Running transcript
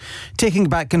Taking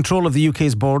back control of the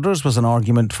UK's borders was an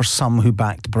argument for some who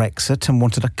backed Brexit and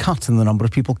wanted a cut in the number of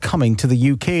people coming to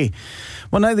the UK.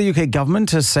 Well, now the UK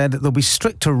government has said that there'll be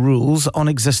stricter rules on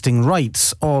existing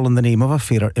rights, all in the name of a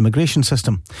fairer immigration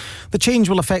system. The change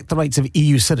will affect the rights of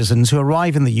EU citizens who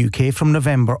arrive in the UK from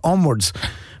November onwards.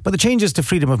 But the changes to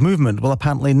freedom of movement will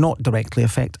apparently not directly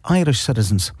affect Irish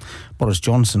citizens. Boris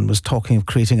Johnson was talking of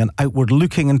creating an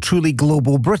outward-looking and truly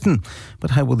global Britain.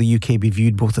 But how will the UK be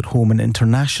viewed both at home and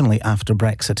internationally after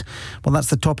Brexit? Well,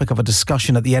 that's the topic of a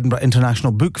discussion at the Edinburgh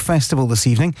International Book Festival this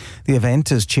evening. The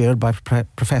event is chaired by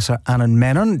Professor Anand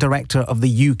Menon, Director of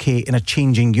the UK in a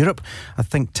Changing Europe, a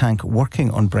think tank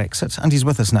working on Brexit. And he's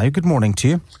with us now. Good morning to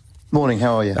you. Morning,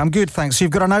 how are you? I'm good, thanks. So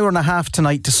you've got an hour and a half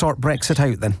tonight to sort Brexit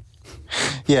out then?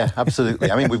 Yeah,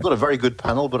 absolutely. I mean, we've got a very good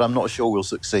panel, but I'm not sure we'll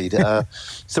succeed.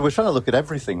 So we're trying to look at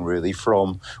everything, really,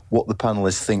 from what the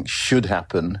panellists think should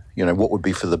happen, you know, what would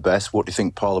be for the best, what do you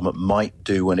think Parliament might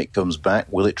do when it comes back,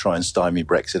 will it try and stymie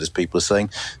Brexit, as people are saying,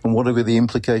 and what are the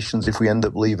implications if we end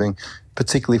up leaving,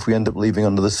 particularly if we end up leaving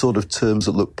under the sort of terms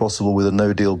that look possible with a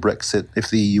no-deal Brexit if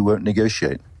the EU won't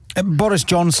negotiate. Boris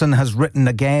Johnson has written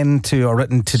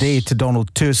today to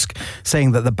Donald Tusk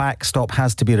saying that the backstop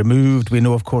has to be removed. We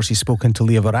know, of course, he's spoken to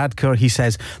Leo Varadkar. He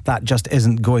says that just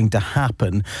isn't going to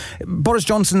happen. Boris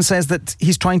Johnson says that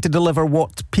he's trying to deliver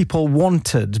what people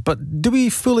wanted. But do we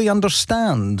fully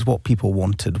understand what people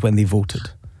wanted when they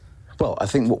voted? Well, I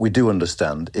think what we do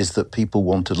understand is that people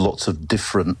wanted lots of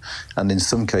different and in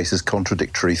some cases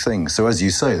contradictory things. So as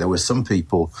you say, there were some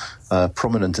people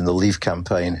prominent in the Leave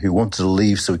campaign who wanted to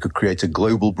leave so we could create a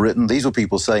global Britain. These were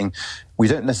people saying, we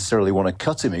don't necessarily want to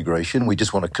cut immigration, we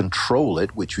just want to control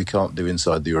it, which we can't do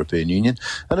inside the European Union.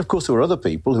 And of course, there were other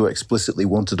people who explicitly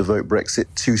wanted to vote Brexit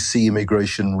to see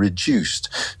immigration reduced.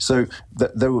 So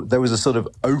there was a sort of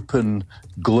open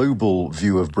global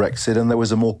view of Brexit and there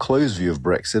was a more closed view of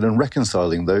Brexit, and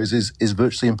reconciling those is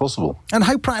virtually impossible. And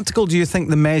how practical do you think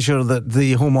the measure that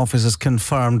the Home Office has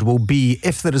confirmed will be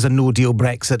if there is a no-deal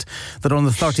Brexit, that on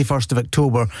the 31st of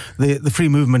October, the free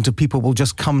movement of people will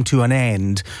just come to an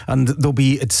end, and there'll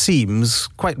be, it seems,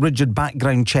 quite rigid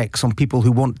background checks on people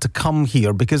who want to come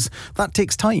here, because that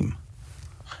takes time?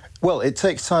 Well, it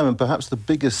takes time, and perhaps the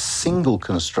biggest single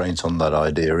constraint on that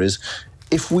idea is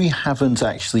if we haven't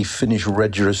actually finished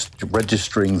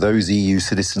registering those EU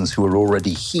citizens who are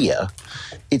already here,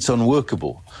 it's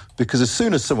unworkable. Because as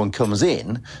soon as someone comes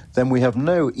in, then we have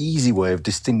no easy way of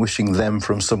distinguishing them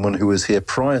from someone who was here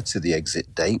prior to the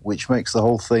exit date, which makes the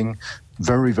whole thing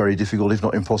very, very difficult, if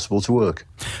not impossible, to work.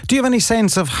 Do you have any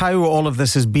sense of how all of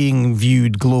this is being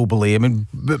viewed globally? I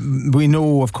mean, we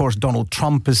know, of course, Donald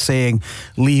Trump is saying,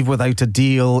 leave without a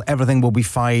deal, everything will be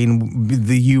fine,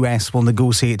 the US will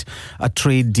negotiate a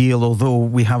trade deal, although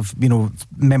we have, you know,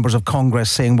 members of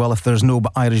Congress saying, well, if there's no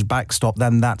Irish backstop,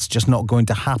 then that's just not going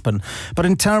to happen. But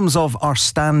in terms of our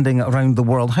standing around the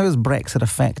world, how has Brexit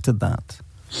affected that?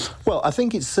 Well, I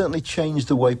think it's certainly changed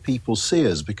the way people see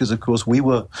us, because, of course, we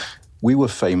were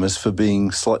famous for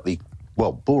being slightly,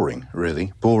 boring,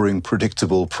 really. Boring,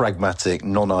 predictable, pragmatic,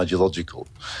 non-ideological.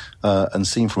 And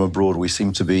seen from abroad, we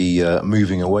seem to be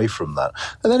moving away from that.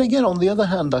 And then again, on the other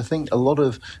hand, I think a lot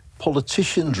of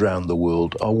politicians around the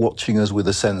world are watching us with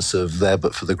a sense of there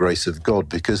but for the grace of God,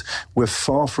 because we're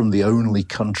far from the only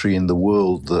country in the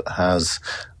world that has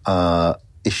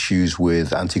issues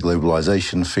with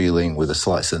anti-globalization feeling, with a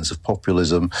slight sense of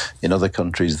populism. In other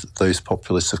countries, those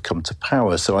populists have come to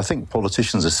power. So I think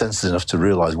politicians are sensitive enough to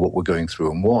realise what we're going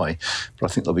through and why. But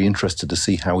I think they'll be interested to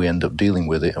see how we end up dealing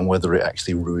with it and whether it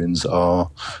actually ruins our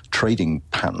trading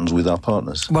patterns with our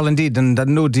partners. Well, indeed, and a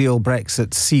no-deal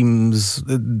Brexit seems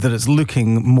that it's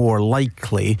looking more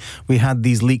likely. We had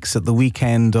these leaks at the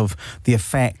weekend of the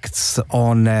effects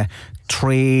on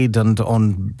trade and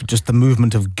on just the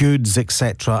movement of goods,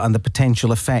 etc., and the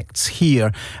potential effects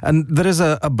here. And there is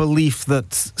a belief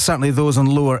that certainly those on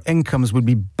lower incomes would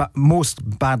be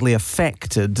most badly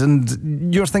affected.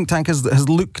 And your think tank has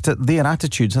looked at their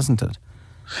attitudes, hasn't it?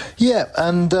 Yeah,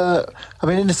 and I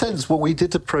mean, in a sense, what we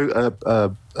did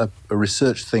a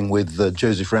research thing with the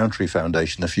Joseph Rowntree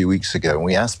Foundation a few weeks ago, and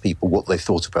we asked people what they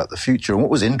thought about the future. And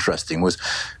what was interesting was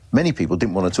many people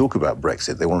didn't want to talk about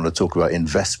Brexit. They wanted to talk about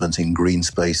investment in green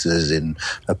spaces, in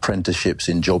apprenticeships,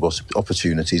 in job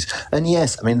opportunities. And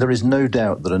yes, I mean, there is no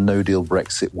doubt that a no-deal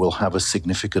Brexit will have a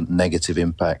significant negative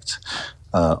impact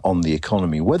on the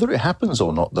economy. Whether it happens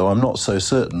or not, though, I'm not so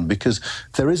certain, because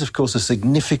there is, of course, a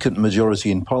significant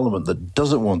majority in Parliament that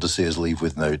doesn't want to see us leave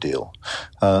with no deal.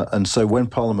 And so when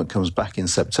Parliament comes back in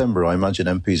September, I imagine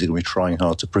MPs are going to be trying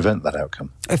hard to prevent that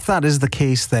outcome. If that is the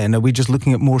case, then, are we just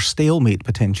looking at more stalemate,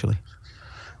 potentially?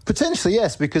 Potentially,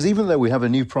 yes, because even though we have a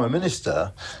new Prime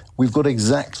Minister, we've got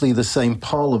exactly the same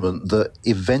Parliament that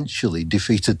eventually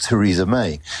defeated Theresa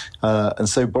May. And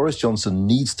so Boris Johnson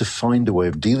needs to find a way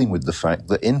of dealing with the fact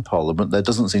that in Parliament there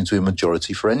doesn't seem to be a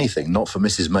majority for anything, not for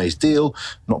Mrs May's deal,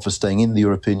 not for staying in the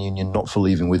European Union, not for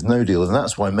leaving with no deal. And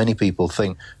that's why many people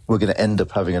think we're going to end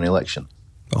up having an election.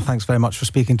 Well, thanks very much for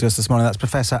speaking to us this morning. That's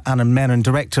Professor Anand Menon,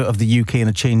 Director of the UK in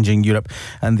a Changing Europe,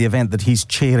 and the event that he's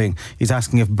chairing. He's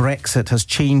asking if Brexit has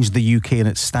changed the UK and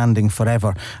its standing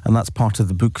forever, and that's part of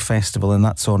the book festival, and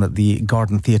that's on at the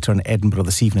Garden Theatre in Edinburgh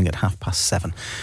this evening at 7:30.